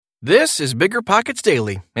This is Bigger Pockets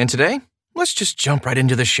Daily, and today, let's just jump right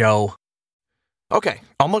into the show. Okay,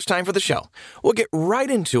 almost time for the show. We'll get right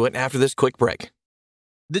into it after this quick break.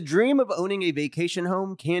 The dream of owning a vacation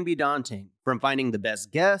home can be daunting, from finding the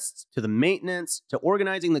best guests, to the maintenance, to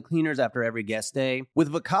organizing the cleaners after every guest stay.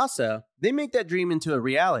 With Vacasa, they make that dream into a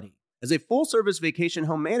reality. As a full-service vacation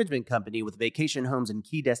home management company with vacation homes in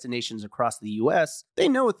key destinations across the U.S., they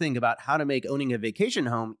know a thing about how to make owning a vacation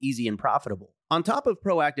home easy and profitable. On top of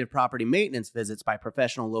proactive property maintenance visits by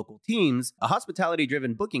professional local teams, a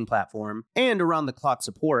hospitality-driven booking platform, and around-the-clock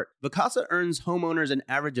support, Vacasa earns homeowners an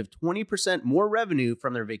average of 20% more revenue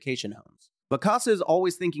from their vacation homes. Vacasa is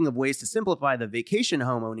always thinking of ways to simplify the vacation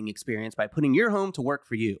home owning experience by putting your home to work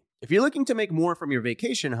for you. If you're looking to make more from your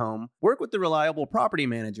vacation home, work with the reliable property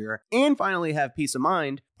manager, and finally have peace of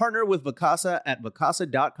mind, partner with Vacasa at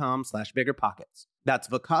vacasa.com/biggerpockets. That's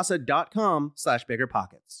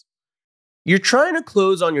vacasa.com/biggerpockets. You're trying to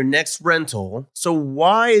close on your next rental, so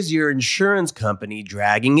why is your insurance company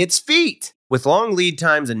dragging its feet? With long lead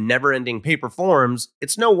times and never-ending paper forms,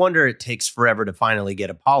 it's no wonder it takes forever to finally get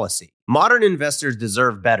a policy. Modern investors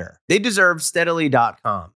deserve better. They deserve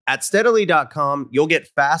Steadily.com. At Steadily.com, you'll get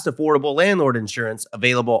fast, affordable landlord insurance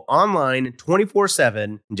available online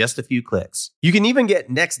 24/7 in just a few clicks. You can even get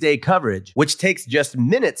next-day coverage, which takes just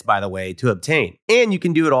minutes, by the way, to obtain. And you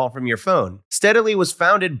can do it all from your phone. Steadily was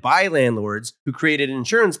founded by landlords who created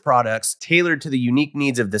insurance products tailored to the unique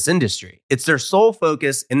needs of this industry. It's their sole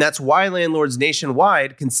focus, and that's why landlords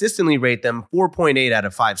nationwide consistently rate them 4.8 out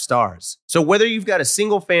of 5 stars. So whether you've got a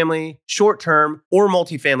single-family, short-term, or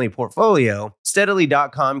multifamily portfolio,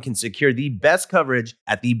 Steadily.com can secure the best coverage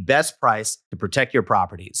at the best price to protect your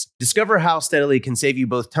properties. Discover how Steadily can save you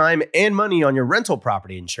both time and money on your rental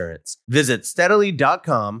property insurance. Visit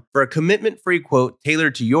Steadily.com for a commitment-free quote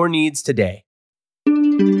tailored to your needs today.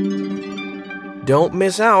 Don't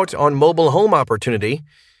miss out on mobile home opportunity.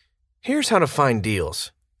 Here's how to find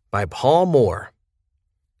deals by Paul Moore.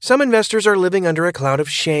 Some investors are living under a cloud of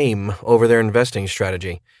shame over their investing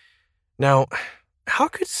strategy. Now, how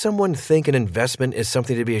could someone think an investment is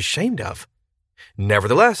something to be ashamed of?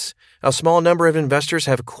 Nevertheless, a small number of investors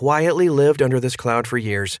have quietly lived under this cloud for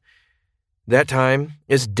years. That time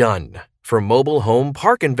is done for mobile home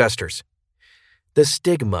park investors. The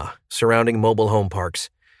stigma surrounding mobile home parks.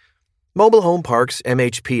 Mobile home parks,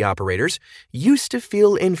 MHP operators, used to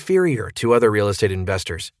feel inferior to other real estate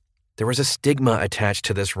investors. There was a stigma attached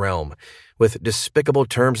to this realm, with despicable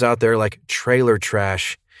terms out there like trailer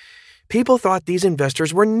trash. People thought these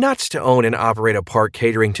investors were nuts to own and operate a park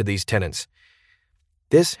catering to these tenants.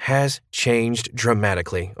 This has changed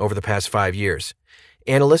dramatically over the past 5 years.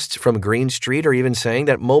 Analysts from Green Street are even saying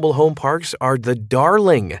that mobile home parks are the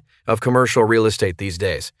darling of commercial real estate these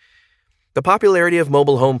days. The popularity of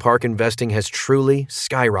mobile home park investing has truly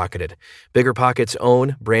skyrocketed. Bigger Pockets'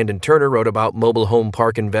 own Brandon Turner wrote about mobile home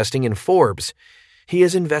park investing in Forbes. He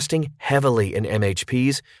is investing heavily in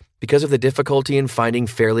MHPs because of the difficulty in finding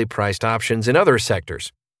fairly priced options in other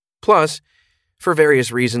sectors. Plus, for various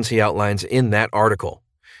reasons he outlines in that article,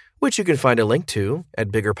 which you can find a link to at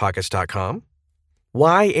biggerpockets.com.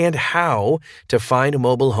 Why and how to find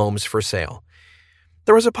mobile homes for sale.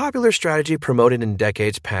 There was a popular strategy promoted in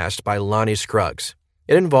decades past by Lonnie Scruggs.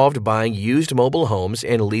 It involved buying used mobile homes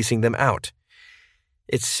and leasing them out.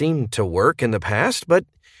 It seemed to work in the past, but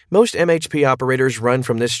most MHP operators run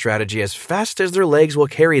from this strategy as fast as their legs will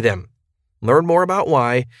carry them. Learn more about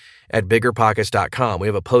why at biggerpockets.com. We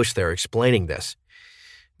have a post there explaining this.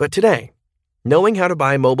 But today, knowing how to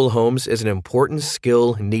buy mobile homes is an important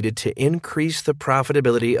skill needed to increase the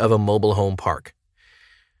profitability of a mobile home park.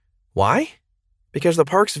 Why? Because the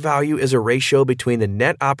park's value is a ratio between the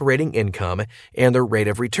net operating income and the rate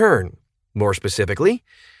of return. More specifically,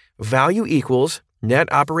 value equals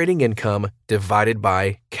net operating income divided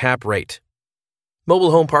by cap rate.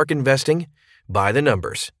 Mobile home park investing, by the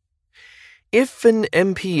numbers. If an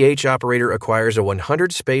MPH operator acquires a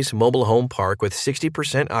 100-space mobile home park with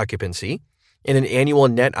 60% occupancy and an annual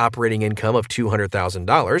net operating income of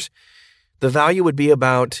 $200,000, the value would be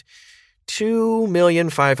about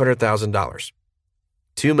 $2,500,000.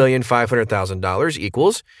 $2,500,000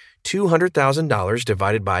 equals $200,000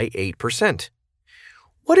 divided by 8%.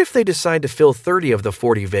 What if they decide to fill 30 of the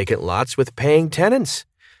 40 vacant lots with paying tenants?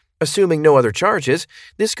 Assuming no other charges,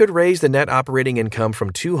 this could raise the net operating income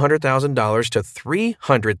from $200,000 to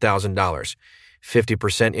 $300,000.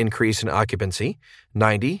 50% increase in occupancy,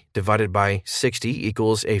 90 divided by 60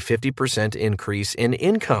 equals a 50% increase in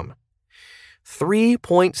income.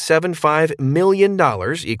 $3.75 million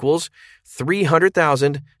equals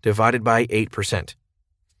 $300,000 divided by 8%.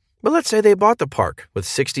 But let's say they bought the park with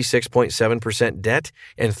 66.7% debt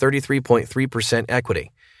and 33.3%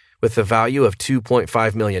 equity. With the value of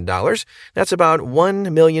 $2.5 million, that's about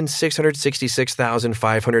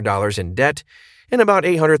 $1,666,500 in debt and about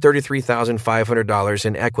 $833,500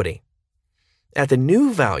 in equity. At the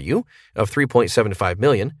new value of $3.75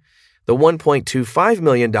 million, the $1.25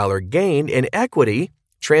 million gain in equity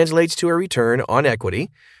translates to a return on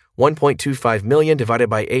equity, $1.25 million divided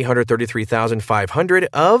by $833,500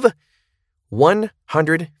 of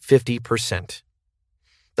 150%.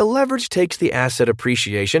 The leverage takes the asset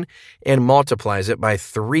appreciation and multiplies it by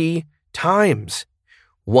 3 times.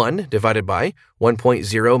 1 divided by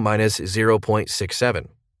 1.0 minus 0.67.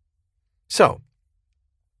 So,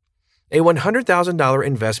 a $100,000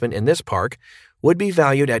 investment in this park would be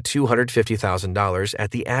valued at $250,000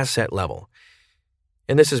 at the asset level.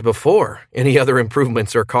 And this is before any other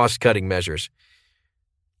improvements or cost-cutting measures.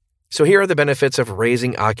 So here are the benefits of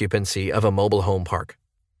raising occupancy of a mobile home park.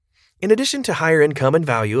 In addition to higher income and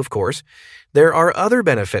value, of course, there are other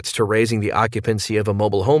benefits to raising the occupancy of a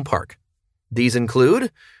mobile home park. These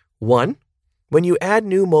include 1. When you add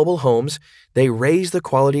new mobile homes, they raise the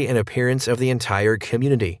quality and appearance of the entire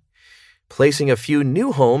community. Placing a few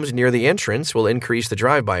new homes near the entrance will increase the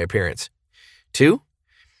drive-by appearance. 2.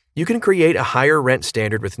 You can create a higher rent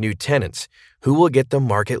standard with new tenants who will get the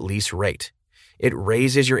market lease rate. It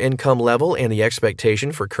raises your income level and the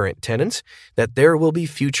expectation for current tenants that there will be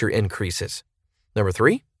future increases.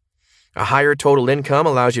 3. A higher total income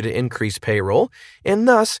allows you to increase payroll and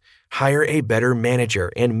thus hire a better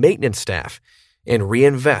manager and maintenance staff and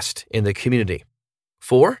reinvest in the community.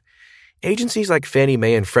 4. Agencies like Fannie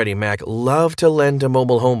Mae and Freddie Mac love to lend to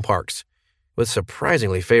mobile home parks with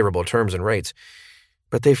surprisingly favorable terms and rates,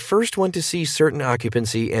 but they first want to see certain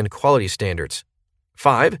occupancy and quality standards.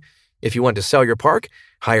 5. If you want to sell your park,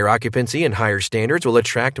 higher occupancy and higher standards will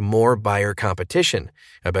attract more buyer competition,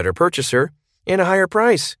 a better purchaser, and a higher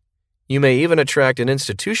price. You may even attract an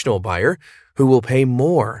institutional buyer who will pay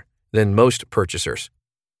more than most purchasers.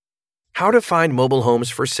 How to find mobile homes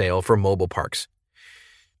for sale for mobile parks.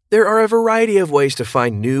 There are a variety of ways to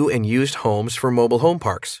find new and used homes for mobile home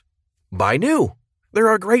parks. Buy new. There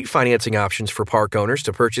are great financing options for park owners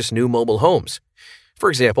to purchase new mobile homes. For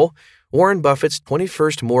example, Warren Buffett's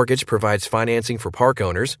 21st Mortgage provides financing for park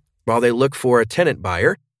owners while they look for a tenant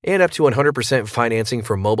buyer and up to 100% financing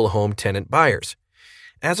for mobile home tenant buyers.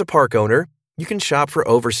 As a park owner, you can shop for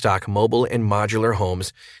overstock mobile and modular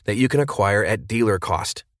homes that you can acquire at dealer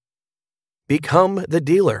cost. Become the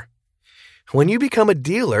dealer. When you become a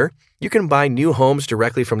dealer, you can buy new homes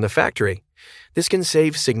directly from the factory. This can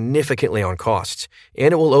save significantly on costs,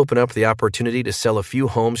 and it will open up the opportunity to sell a few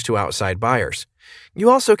homes to outside buyers. You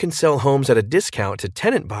also can sell homes at a discount to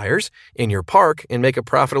tenant buyers in your park and make a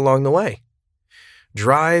profit along the way.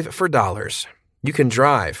 Drive for dollars. You can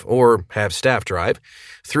drive, or have staff drive,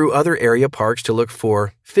 through other area parks to look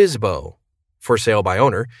for FSBO, for sale by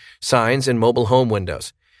owner, signs and mobile home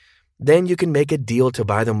windows. Then you can make a deal to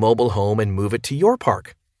buy the mobile home and move it to your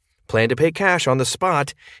park. Plan to pay cash on the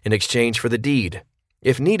spot in exchange for the deed.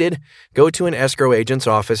 If needed, go to an escrow agent's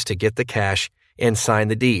office to get the cash and sign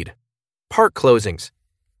the deed. Park closings.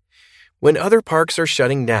 When other parks are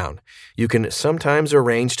shutting down, you can sometimes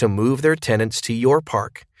arrange to move their tenants to your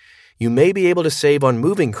park. You may be able to save on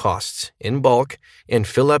moving costs in bulk and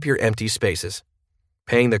fill up your empty spaces.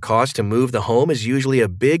 Paying the cost to move the home is usually a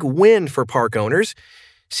big win for park owners.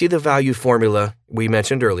 See the value formula we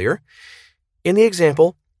mentioned earlier. In the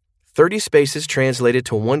example, 30 spaces translated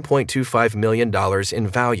to $1.25 million in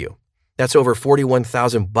value. That's over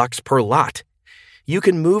 $41,000 per lot. You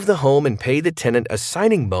can move the home and pay the tenant a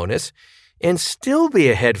signing bonus and still be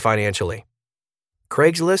ahead financially.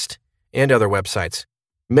 Craigslist and other websites.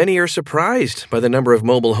 Many are surprised by the number of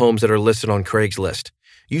mobile homes that are listed on Craigslist.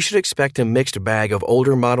 You should expect a mixed bag of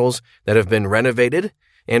older models that have been renovated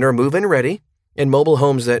and are move-in ready, and mobile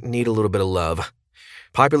homes that need a little bit of love.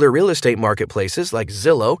 Popular real estate marketplaces like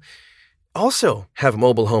Zillow also have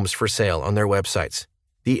mobile homes for sale on their websites.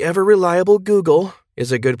 The ever-reliable Google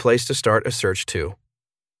is a good place to start a search too.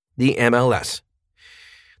 The MLS.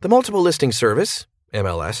 The Multiple Listing Service,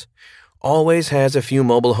 MLS, always has a few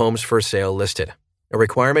mobile homes for sale listed. A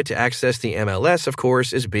requirement to access the MLS, of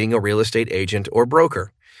course, is being a real estate agent or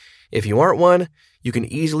broker. If you aren't one, you can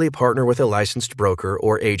easily partner with a licensed broker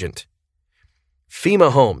or agent.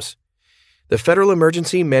 FEMA Homes. The Federal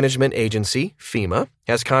Emergency Management Agency, FEMA,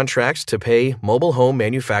 has contracts to pay mobile home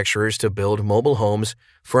manufacturers to build mobile homes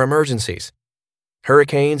for emergencies.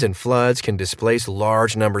 Hurricanes and floods can displace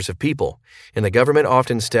large numbers of people, and the government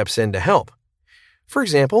often steps in to help. For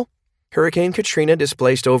example, Hurricane Katrina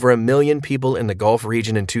displaced over 1 million people in the Gulf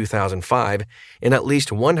region in 2005, and at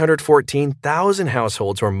least 114,000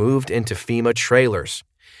 households were moved into FEMA trailers.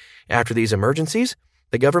 After these emergencies,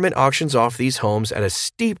 the government auctions off these homes at a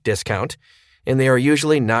steep discount, and they are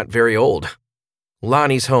usually not very old.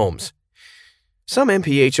 Lonnie's Homes. Some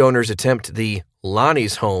MPH owners attempt the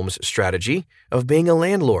Lonnie's Homes strategy of being a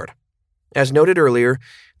landlord. As noted earlier,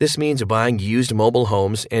 this means buying used mobile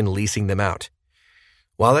homes and leasing them out.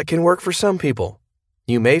 While it can work for some people,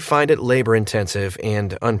 you may find it labor-intensive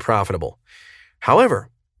and unprofitable. However,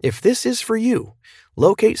 if this is for you,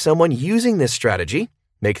 locate someone using this strategy,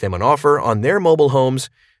 make them an offer on their mobile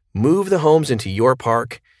homes, move the homes into your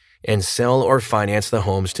park, and sell or finance the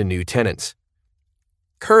homes to new tenants.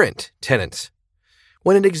 Current tenants.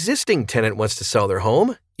 When an existing tenant wants to sell their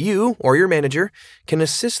home, you or your manager can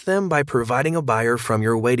assist them by providing a buyer from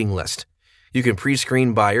your waiting list. You can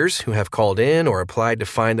pre-screen buyers who have called in or applied to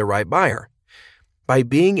find the right buyer. By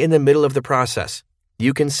being in the middle of the process,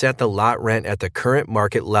 you can set the lot rent at the current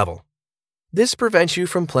market level. This prevents you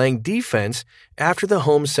from playing defense after the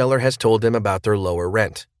home seller has told them about their lower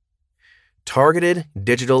rent. Targeted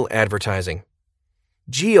digital advertising.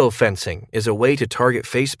 Geofencing is a way to target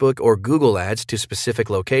Facebook or Google ads to specific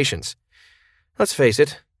locations. Let's face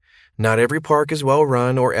it, not every park is well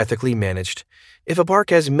run or ethically managed. If a park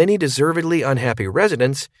has many deservedly unhappy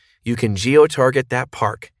residents, you can geo-target that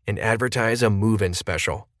park and advertise a move-in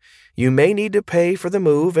special. You may need to pay for the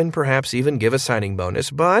move and perhaps even give a signing bonus,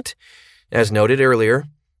 but, as noted earlier,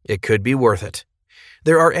 it could be worth it.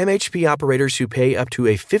 There are MHP operators who pay up to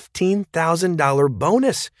a $15,000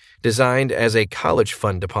 bonus designed as a college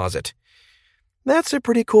fund deposit. That's a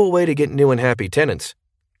pretty cool way to get new and happy tenants.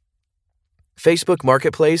 Facebook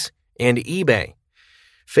Marketplace and eBay.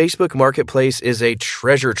 Facebook Marketplace is a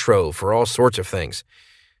treasure trove for all sorts of things,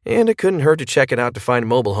 and it couldn't hurt to check it out to find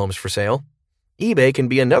mobile homes for sale. eBay can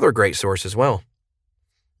be another great source as well.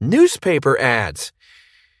 Newspaper ads.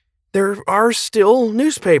 There are still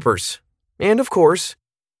newspapers. And of course,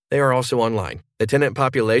 they are also online. The tenant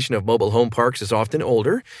population of mobile home parks is often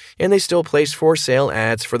older, and they still place for sale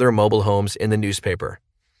ads for their mobile homes in the newspaper.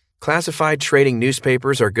 Classified trading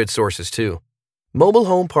newspapers are good sources too. Mobile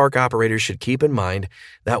home park operators should keep in mind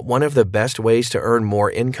that one of the best ways to earn more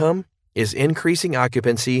income is increasing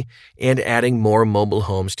occupancy and adding more mobile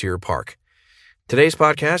homes to your park. Today's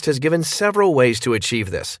podcast has given several ways to achieve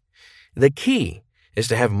this. The key is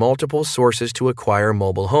to have multiple sources to acquire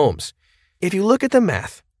mobile homes. If you look at the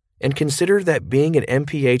math and consider that being an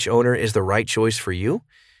MPH owner is the right choice for you,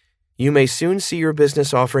 you may soon see your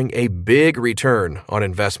business offering a big return on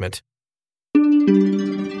investment.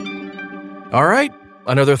 All right,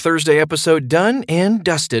 another Thursday episode done and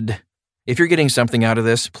dusted. If you're getting something out of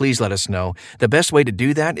this, please let us know. The best way to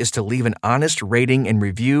do that is to leave an honest rating and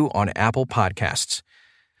review on Apple Podcasts.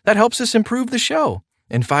 That helps us improve the show,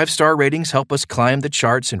 and 5-star ratings help us climb the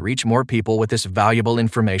charts and reach more people with this valuable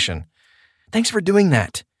information. Thanks for doing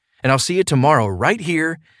that, and I'll see you tomorrow right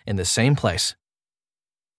here in the same place.